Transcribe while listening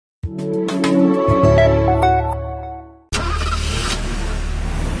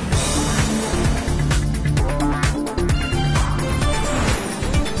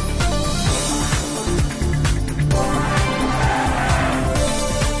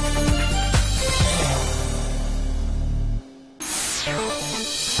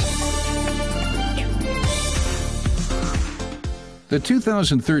The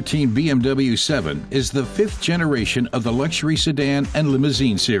 2013 BMW 7 is the fifth generation of the luxury sedan and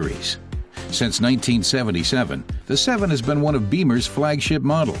limousine series. Since 1977, the 7 has been one of Beamer's flagship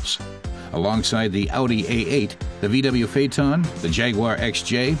models. Alongside the Audi A8, the VW Phaeton, the Jaguar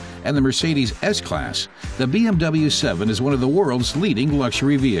XJ, and the Mercedes S-Class, the BMW 7 is one of the world's leading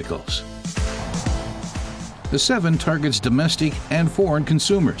luxury vehicles. The 7 targets domestic and foreign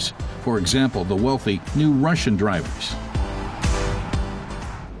consumers, for example, the wealthy new Russian drivers.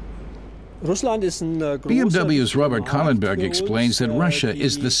 BMW's Robert Kallenberg explains that Russia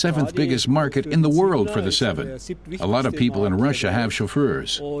is the seventh biggest market in the world for the 7. A lot of people in Russia have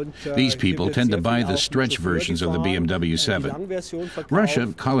chauffeurs. These people tend to buy the stretch versions of the BMW 7.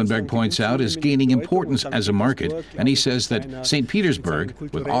 Russia, Kallenberg points out, is gaining importance as a market, and he says that St. Petersburg,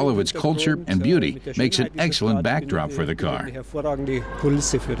 with all of its culture and beauty, makes an excellent backdrop for the car.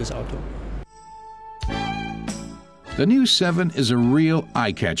 The new 7 is a real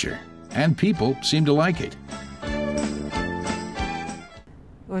eye-catcher, and people seem to like it.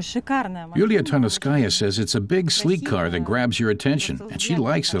 Yulia Tarnoskaya says it's a big, sleek car that grabs your attention, and she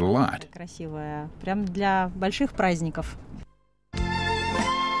likes it a lot.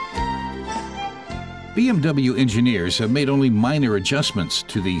 BMW engineers have made only minor adjustments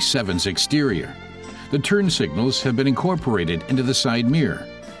to the 7's exterior. The turn signals have been incorporated into the side mirror.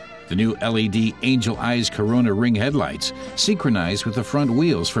 The new LED Angel Eyes Corona ring headlights synchronize with the front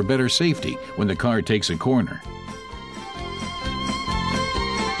wheels for better safety when the car takes a corner.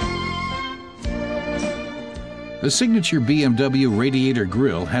 The signature BMW radiator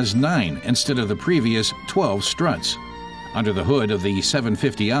grille has 9 instead of the previous 12 struts. Under the hood of the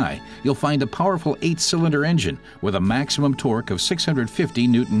 750i, you'll find a powerful 8-cylinder engine with a maximum torque of 650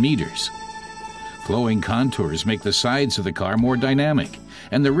 Newton-meters. Flowing contours make the sides of the car more dynamic,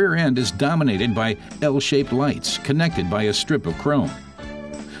 and the rear end is dominated by L-shaped lights connected by a strip of chrome.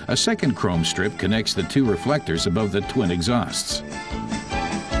 A second chrome strip connects the 2 reflectors above the twin exhausts.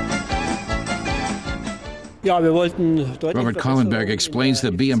 Robert Kallenberg explains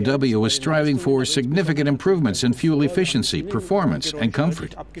that BMW was striving for significant improvements in fuel efficiency, performance, and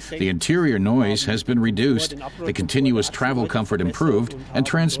comfort. The interior noise has been reduced, the continuous travel comfort improved, and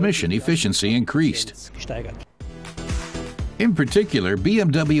transmission efficiency increased. In particular,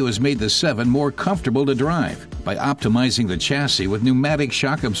 BMW has made the 7 more comfortable to drive by optimizing the chassis with pneumatic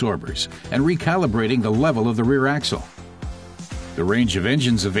shock absorbers and recalibrating the level of the rear axle. The range of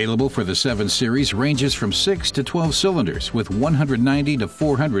engines available for the 7 Series ranges from 6 to 12 cylinders with 190 to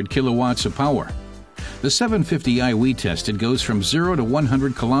 400 kilowatts of power. The 750i we tested goes from 0 to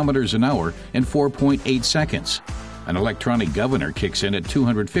 100 kilometers an hour in 4.8 seconds. An electronic governor kicks in at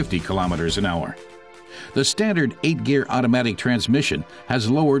 250 kilometers an hour. The standard 8-gear automatic transmission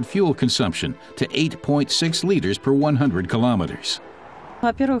has lowered fuel consumption to 8.6 liters per 100 kilometers.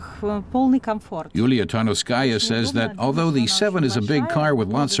 Yulia Tarnoskaya says that although the 7 is a big car with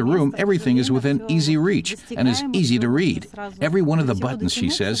lots of room, everything is within easy reach and is easy to read. Every one of the buttons, she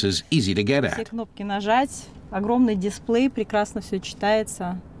says, is easy to get at.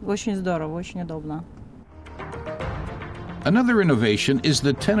 Another innovation is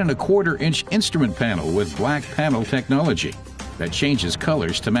the 10.25-inch instrument panel with black panel technology that changes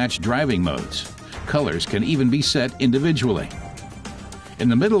colors to match driving modes. Colors can even be set individually. In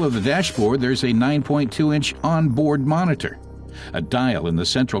the middle of the dashboard, there's a 9.2-inch onboard monitor. A dial in the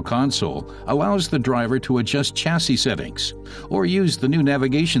central console allows the driver to adjust chassis settings or use the new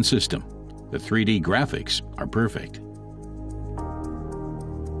navigation system. The 3D graphics are perfect.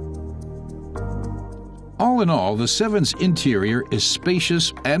 All in all, the 7's interior is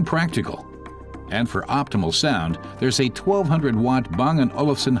spacious and practical. And for optimal sound, there's a 1200-watt Bang &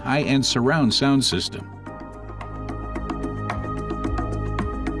 Olufsen high-end surround sound system.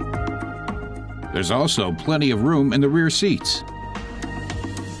 There's also plenty of room in the rear seats.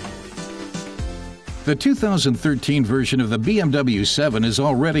 The 2013 version of the BMW 7 is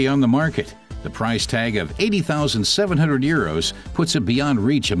already on the market. The price tag of €80,700 puts it beyond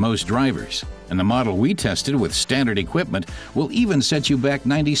reach of most drivers. And the model we tested with standard equipment will even set you back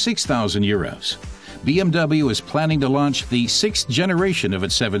 €96,000. BMW is planning to launch the 6th generation of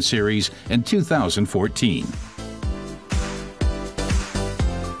its 7 Series in 2014.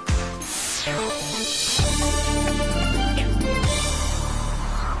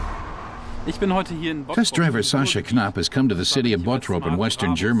 Test driver Sascha Knapp has come to the city of Bottrop in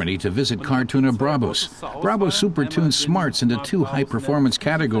western Germany to visit car tuner Brabus. Brabus super tunes smarts into 2 high-performance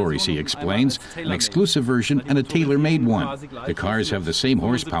categories, he explains, an exclusive version and a tailor-made one. The cars have the same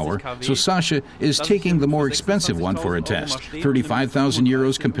horsepower, so Sascha is taking the more expensive one for a test,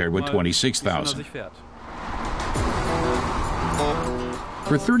 €35,000 compared with €26,000.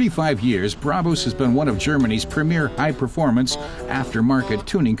 For 35 years, Brabus has been one of Germany's premier high-performance aftermarket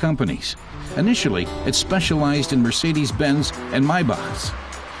tuning companies. Initially, it specialized in Mercedes-Benz and Maybachs.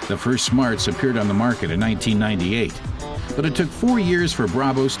 The first Smarts appeared on the market in 1998. But it took 4 years for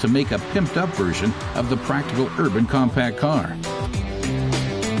Brabus to make a pimped-up version of the practical urban compact car.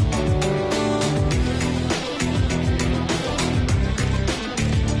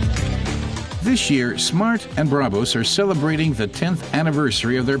 This year, Smart and Brabus are celebrating the 10th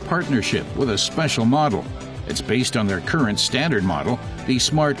anniversary of their partnership with a special model. It's based on their current standard model, the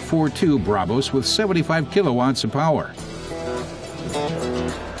Smart 4.2 Brabus with 75 kilowatts of power.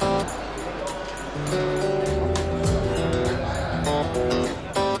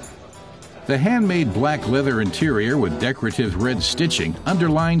 The handmade black leather interior with decorative red stitching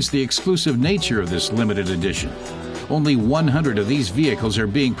underlines the exclusive nature of this limited edition. Only 100 of these vehicles are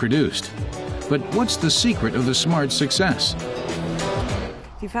being produced. But what's the secret of the Smart's success?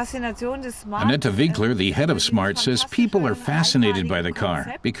 Annette Winkler, the head of Smart, says people are fascinated by the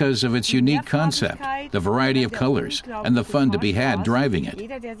car because of its unique concept, the variety of colors, and the fun to be had driving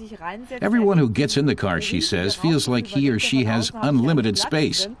it. Everyone who gets in the car, she says, feels like he or she has unlimited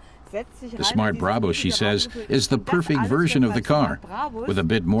space. The Smart Brabus, she says, is the perfect version of the car, with a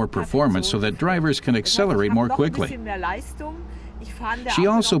bit more performance so that drivers can accelerate more quickly. She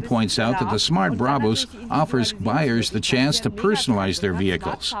also points out that the Smart Brabus offers buyers the chance to personalize their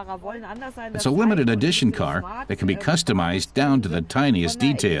vehicles. It's a limited edition car that can be customized down to the tiniest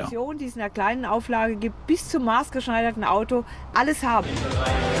detail.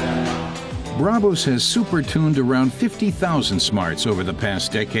 Brabus has super-tuned around 50,000 Smarts over the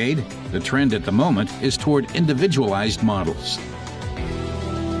past decade. The trend at the moment is toward individualized models.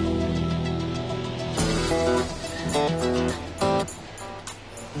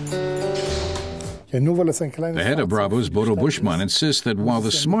 The head of Brabus, Bodo Buschmann, insists that while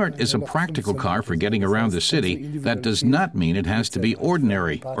the Smart is a practical car for getting around the city, that does not mean it has to be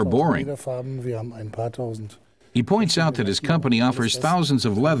ordinary or boring. He points out that his company offers thousands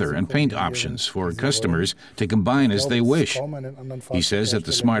of leather and paint options for customers to combine as they wish. He says that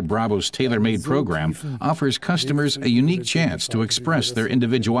the Smart Brabus tailor-made program offers customers a unique chance to express their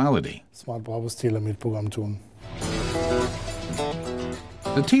individuality.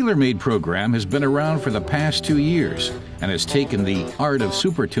 The tailor-made program has been around for the past 2 years and has taken the art of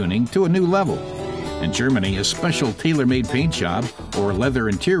super tuning to a new level. In Germany, a special tailor-made paint job or leather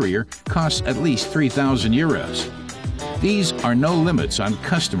interior costs at least 3,000 euros. These are no limits on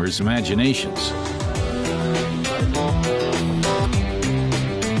customers' imaginations.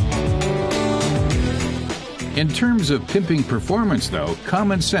 In terms of pimping performance, though,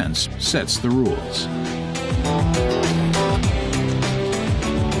 common sense sets the rules.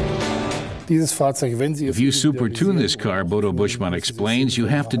 If you super-tune this car, Bodo Buschmann explains, you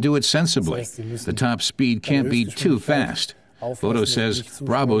have to do it sensibly. The top speed can't be too fast. Bodo says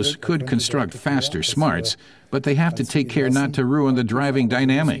Brabus could construct faster Smarts, but they have to take care not to ruin the driving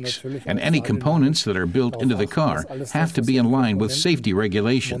dynamics, and any components that are built into the car have to be in line with safety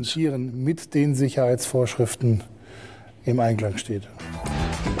regulations.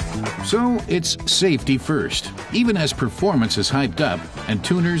 So it's safety first, even as performance is hyped up and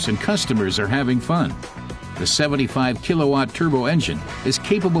tuners and customers are having fun. The 75 kilowatt turbo engine is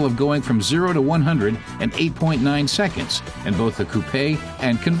capable of going from 0 to 100 in 8.9 seconds in both the coupé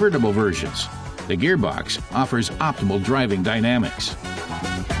and convertible versions. The gearbox offers optimal driving dynamics.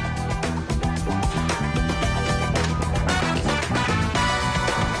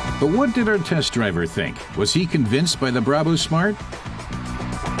 But what did our test driver think? Was he convinced by the Brabus Smart?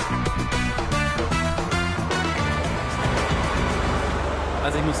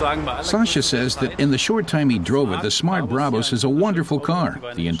 Sasha says that in the short time he drove it, the Smart Brabus is a wonderful car.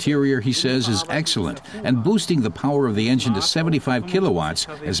 The interior, he says, is excellent, and boosting the power of the engine to 75 kilowatts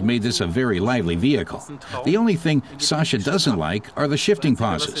has made this a very lively vehicle. The only thing Sasha doesn't like are the shifting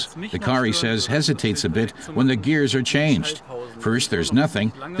pauses. The car, he says, hesitates a bit when the gears are changed. First there's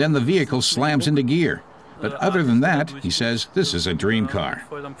nothing, then the vehicle slams into gear. But other than that, he says, this is a dream car.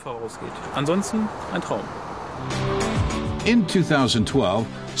 In 2012,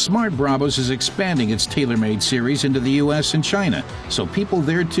 Smart Brabus is expanding its tailor-made series into the U.S. and China, so people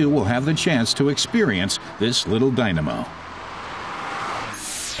there too will have the chance to experience this little dynamo.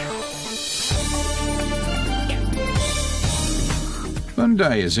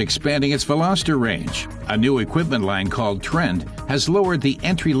 Hyundai is expanding its Veloster range. A new equipment line called Trend has lowered the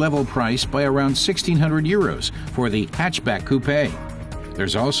entry-level price by around 1,600 euros for the hatchback coupé.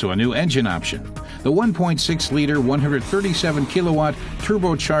 There's also a new engine option. The 1.6-liter, 137-kilowatt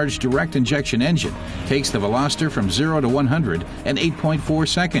turbocharged direct injection engine takes the Veloster from 0 to 100 in 8.4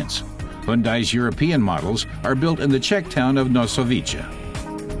 seconds. Hyundai's European models are built in the Czech town of Nosovice.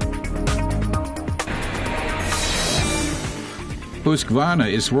 Husqvarna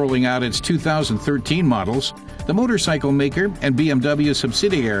is rolling out its 2013 models. The motorcycle maker and BMW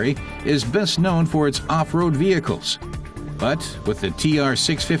subsidiary is best known for its off-road vehicles. But with the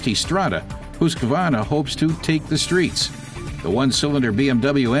TR650 Strada, Husqvarna hopes to take the streets. The one-cylinder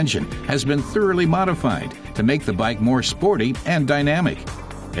BMW engine has been thoroughly modified to make the bike more sporty and dynamic.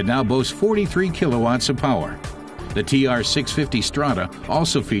 It now boasts 43 kilowatts of power. The TR650 Strada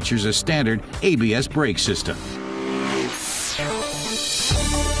also features a standard ABS brake system.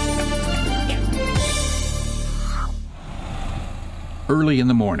 Early in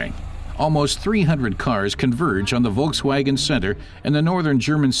the morning, almost 300 cars converge on the Volkswagen Center in the northern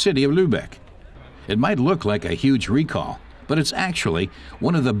German city of Lübeck. It might look like a huge recall, but it's actually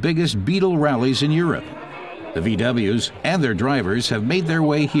one of the biggest Beetle rallies in Europe. The VWs and their drivers have made their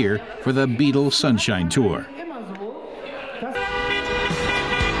way here for the Beetle Sunshine Tour.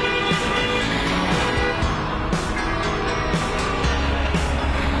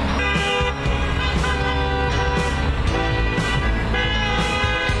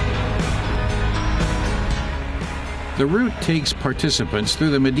 The route takes participants through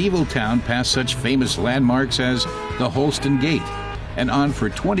the medieval town past such famous landmarks as the Holsten Gate and on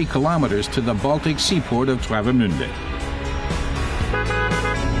for 20 kilometers to the Baltic seaport of Travemünde.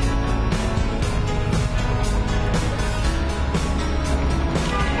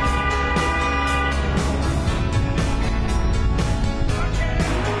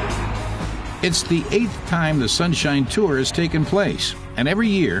 It's the 8th time the Sunshine Tour has taken place, and every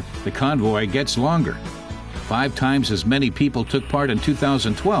year the convoy gets longer. 5 times as many people took part in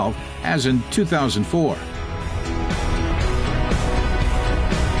 2012 as in 2004.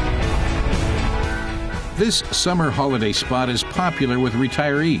 This summer holiday spot is popular with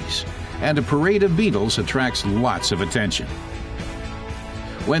retirees, and a parade of Beetles attracts lots of attention.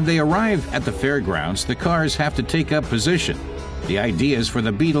 When they arrive at the fairgrounds, the cars have to take up position. The idea is for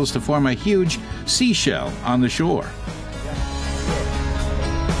the Beetles to form a huge seashell on the shore.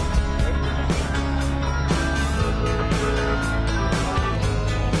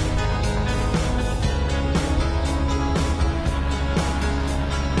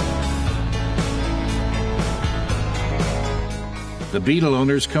 The Beetle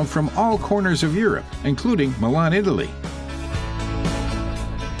owners come from all corners of Europe, including Milan, Italy.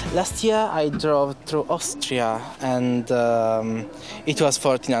 Last year I drove through Austria and it was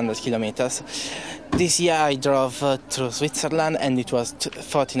 1,400 kilometers. This year I drove through Switzerland and it was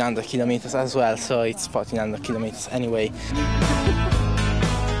 1,400 kilometers as well, so it's 1,400 kilometers anyway.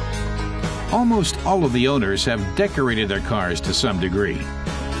 Almost all of the owners have decorated their cars to some degree.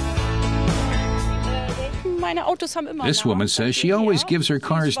 This woman says she always gives her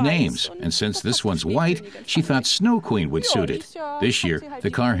cars names, and since this one's white, she thought Snow Queen would suit it. This year, the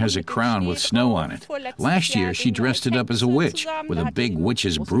car has a crown with snow on it. Last year, she dressed it up as a witch, with a big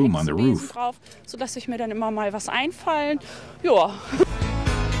witch's broom on the roof.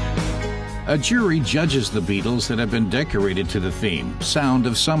 A jury judges the Beetles that have been decorated to the theme, Sound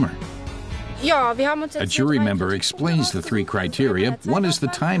of Summer. A jury member explains the 3 criteria. 1 is the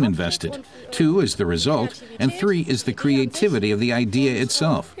time invested, 2 is the result, and 3 is the creativity of the idea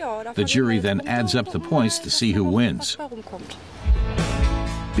itself. The jury then adds up the points to see who wins.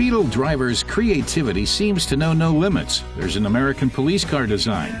 Beetle drivers' creativity seems to know no limits. There's an American police car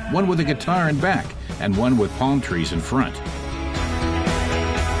design, one with a guitar in back, and one with palm trees in front.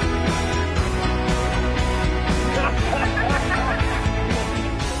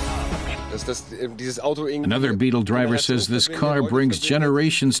 Another Beetle driver says this car brings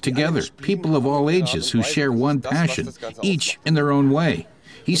generations together, people of all ages who share one passion, each in their own way.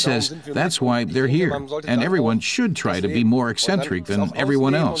 He says that's why they're here, and everyone should try to be more eccentric than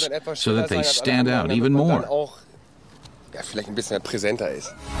everyone else, so that they stand out even more.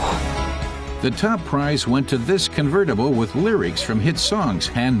 The top prize went to this convertible with lyrics from hit songs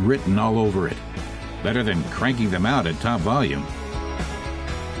handwritten all over it. Better than cranking them out at top volume.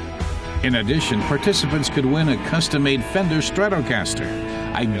 In addition, participants could win a custom-made Fender Stratocaster,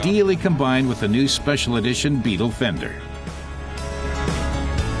 ideally combined with the new special edition Beetle Fender.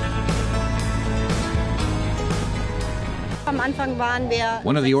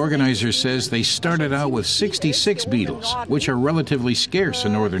 One of the organizers says they started out with 66 Beetles, which are relatively scarce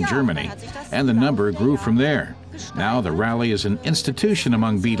in northern Germany, and the number grew from there. Now the rally is an institution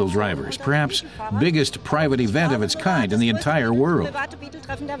among Beetle drivers, perhaps biggest private event of its kind in the entire world.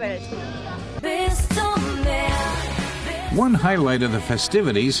 One highlight of the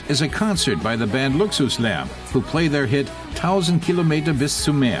festivities is a concert by the band Luxuslärm, who play their hit 1000 Kilometer bis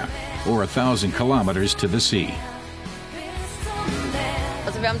zum Meer, or 1,000 kilometers to the sea.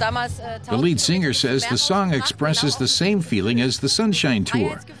 The lead singer says the song expresses the same feeling as the Sunshine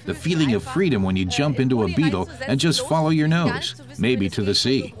Tour, the feeling of freedom when you jump into a Beetle and just follow your nose, maybe to the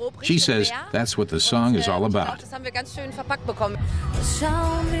sea. She says that's what the song is all about.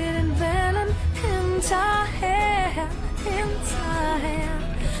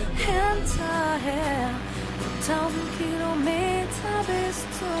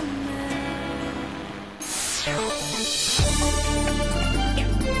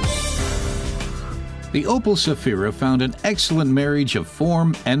 The Opel Zafira found an excellent marriage of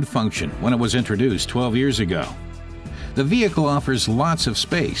form and function when it was introduced 12 years ago. The vehicle offers lots of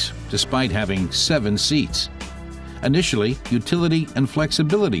space, despite having 7 seats. Initially, utility and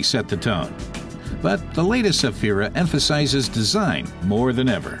flexibility set the tone. But the latest Zafira emphasizes design more than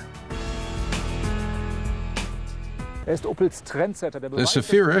ever. The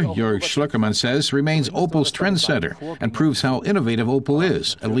Zafira, Jörg Schluckermann says, remains Opel's trendsetter and proves how innovative Opel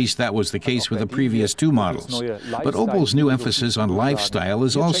is. At least that was the case with the previous 2 models. But Opel's new emphasis on lifestyle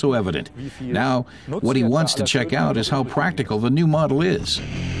is also evident. Now, what he wants to check out is how practical the new model is.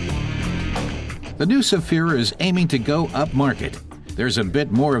 The new Zafira is aiming to go upmarket. There's a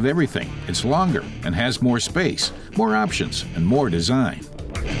bit more of everything. It's longer and has more space, more options, and more design.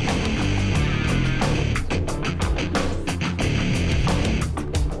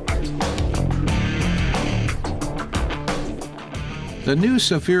 The new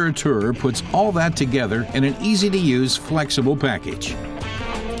Zafira Tourer puts all that together in an easy-to-use, flexible package.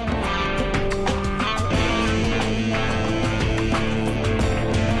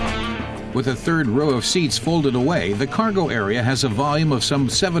 With a third row of seats folded away, the cargo area has a volume of some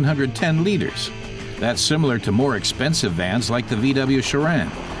 710 liters. That's similar to more expensive vans like the VW Charan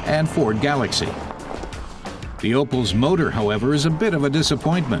and Ford Galaxy. The Opel's motor, however, is a bit of a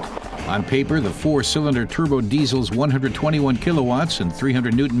disappointment. On paper, the 4-cylinder turbo diesel's 121 kilowatts and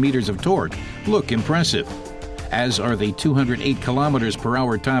 300 newton-meters of torque look impressive, as are the 208 kilometers per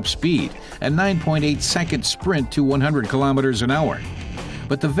hour top speed and 9.8-second sprint to 100 kilometers an hour.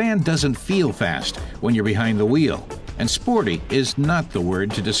 But the van doesn't feel fast when you're behind the wheel, and sporty is not the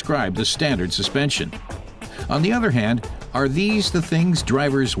word to describe the standard suspension. On the other hand, are these the things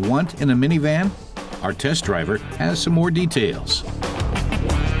drivers want in a minivan? Our test driver has some more details.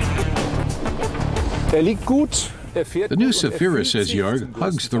 The new Zafira, says Jörg,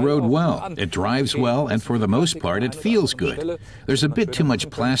 hugs the road well. It drives well, and for the most part, it feels good. There's a bit too much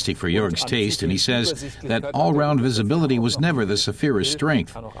plastic for Jörg's taste, and he says that all-round visibility was never the Zafira's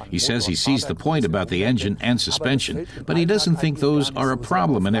strength. He says he sees the point about the engine and suspension, but he doesn't think those are a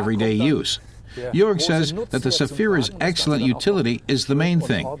problem in everyday use. Jörg says that the Zafira's excellent utility is the main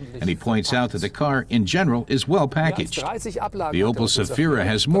thing, and he points out that the car in general is well packaged. The Opel Zafira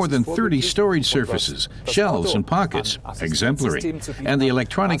has more than 30 storage surfaces, shelves and pockets, exemplary, and the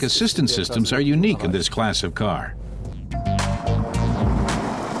electronic assistance systems are unique in this class of car.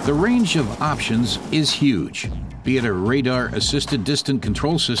 The range of options is huge, be it a radar-assisted distant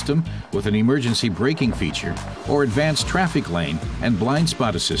control system with an emergency braking feature or advanced traffic lane and blind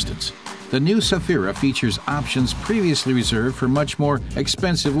spot assistance. The new Zafira features options previously reserved for much more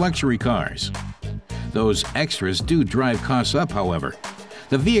expensive luxury cars. Those extras do drive costs up, however.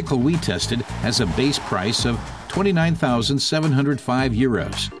 The vehicle we tested has a base price of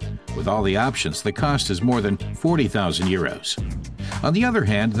 €29,705. With all the options, the cost is more than €40,000. On the other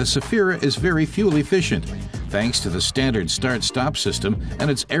hand, the Zafira is very fuel efficient. Thanks to the standard start-stop system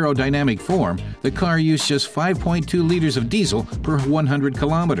and its aerodynamic form, the car used just 5.2 liters of diesel per 100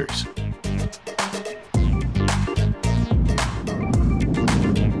 kilometers.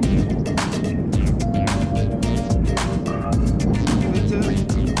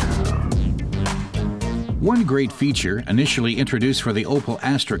 One great feature, initially introduced for the Opel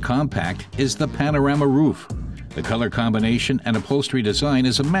Astra Compact, is the panorama roof. The color combination and upholstery design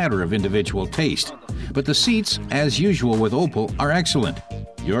is a matter of individual taste, but the seats, as usual with Opel, are excellent.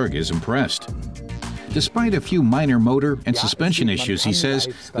 Jörg is impressed. Despite a few minor motor and suspension issues, he says,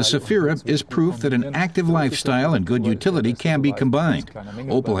 the Zafira is proof that an active lifestyle and good utility can be combined.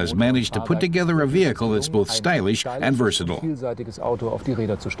 Opel has managed to put together a vehicle that's both stylish and versatile.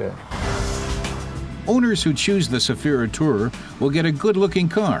 Owners who choose the Zafira Tourer will get a good-looking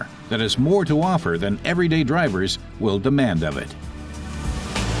car that has more to offer than everyday drivers will demand of it.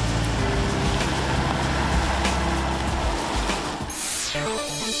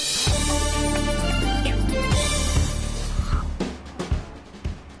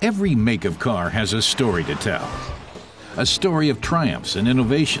 Every make of car has a story to tell. A story of triumphs and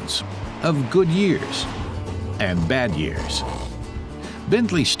innovations, of good years and bad years.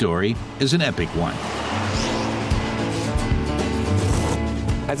 Bentley's story is an epic one.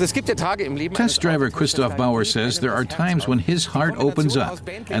 Test driver Christoph Bauer says there are times when his heart opens up,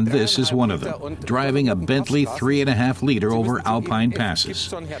 and this is one of them, driving a Bentley 3.5-liter over Alpine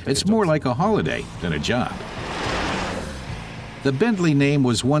passes. It's more like a holiday than a job. The Bentley name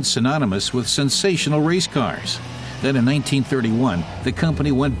was once synonymous with sensational race cars. Then in 1931, the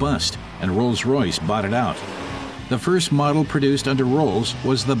company went bust, and Rolls-Royce bought it out. The first model produced under Rolls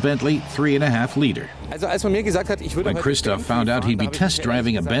was the Bentley 3.5-liter. When Christoph found out he'd be test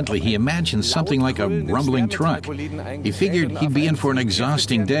driving a Bentley, he imagined something like a rumbling truck. He figured he'd be in for an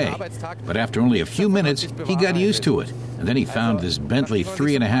exhausting day. But after only a few minutes, he got used to it. And then he found this Bentley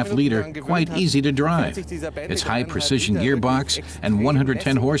 3.5-liter quite easy to drive. Its high-precision gearbox and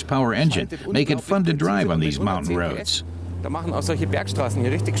 110 horsepower engine make it fun to drive on these mountain roads.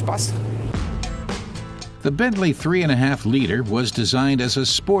 The Bentley 3.5-liter was designed as a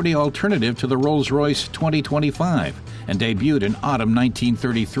sporty alternative to the Rolls-Royce 2025 and debuted in autumn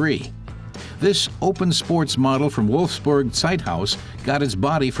 1933. This open sports model from Wolfsburg Zeithaus got its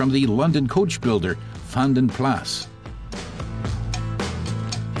body from the London coach builder Van den Plas.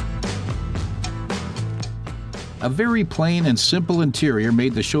 A very plain and simple interior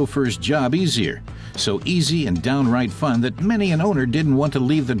made the chauffeur's job easier, so easy and downright fun that many an owner didn't want to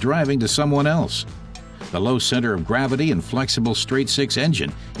leave the driving to someone else. The low center of gravity and flexible straight-six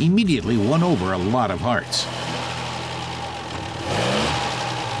engine immediately won over a lot of hearts.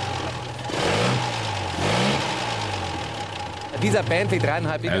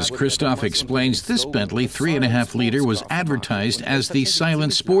 As Christoph explains, this Bentley 3.5-liter was advertised as the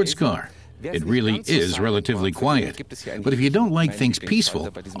silent sports car. It really is relatively quiet. But if you don't like things peaceful,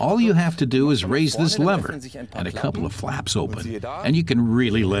 all you have to do is raise this lever, and a couple of flaps open, and you can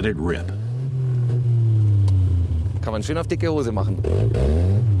really let it rip.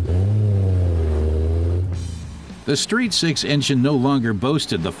 The straight-six engine no longer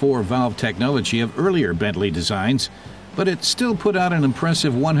boasted the 4-valve technology of earlier Bentley designs, but it still put out an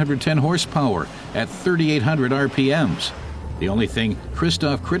impressive 110 horsepower at 3,800 RPMs. The only thing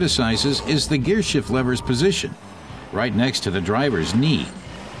Christoph criticizes is the gearshift lever's position, right next to the driver's knee.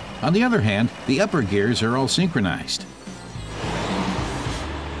 On the other hand, the upper gears are all synchronized.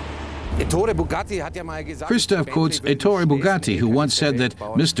 Christoph quotes Ettore Bugatti, who once said that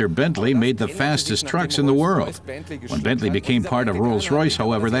Mr. Bentley made the fastest trucks in the world. When Bentley became part of Rolls-Royce,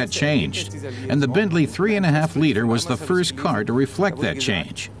 however, that changed. And the Bentley 3.5-liter was the first car to reflect that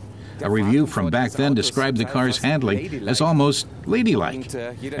change. A review from back then described the car's handling as almost ladylike,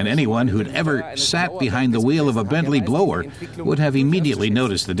 and anyone who'd ever sat behind the wheel of a Bentley blower would have immediately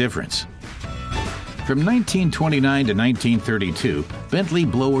noticed the difference. From 1929 to 1932, Bentley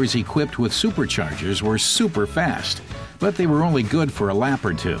blowers equipped with superchargers were super fast, but they were only good for a lap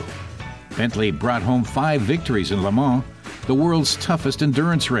or two. Bentley brought home 5 victories in Le Mans, the world's toughest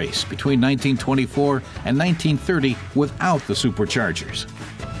endurance race, between 1924 and 1930 without the superchargers.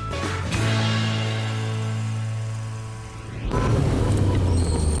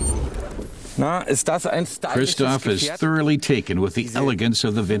 Christoph is thoroughly taken with the elegance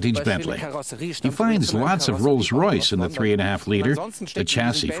of the vintage Bentley. He finds lots of Rolls-Royce in the 3.5-liter, the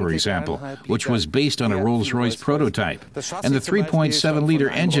chassis, for example, which was based on a Rolls-Royce prototype, and the 3.7-liter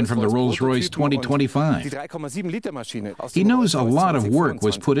engine from the Rolls-Royce 2025. He knows a lot of work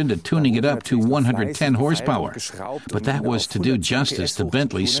was put into tuning it up to 110 horsepower, but that was to do justice to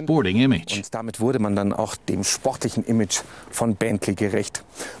Bentley's sporting image.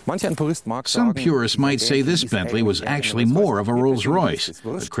 Some purists might say this Bentley was actually more of a Rolls-Royce,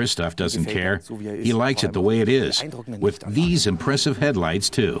 but Christoph doesn't care. He likes it the way it is, with these impressive headlights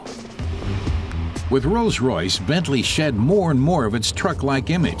too. With Rolls-Royce, Bentley shed more and more of its truck-like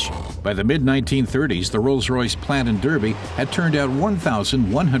image. By the mid-1930s, the Rolls-Royce plant in Derby had turned out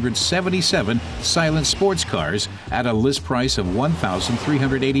 1,177 silent sports cars at a list price of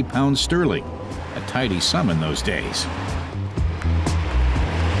 £1,380 sterling, a tidy sum in those days.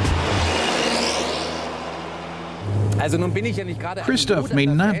 Christoph may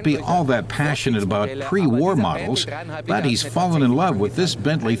not be all that passionate about pre-war models, but he's fallen in love with this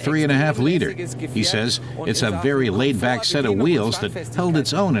Bentley 3.5-liter. He says it's a very laid-back set of wheels that held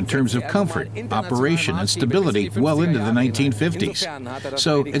its own in terms of comfort, operation, and stability well into the 1950s.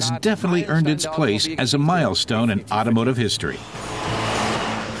 So it's definitely earned its place as a milestone in automotive history.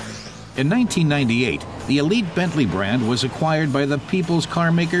 In 1998, the elite Bentley brand was acquired by the people's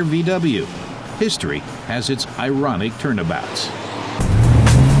carmaker VW. History has its ironic turnabouts.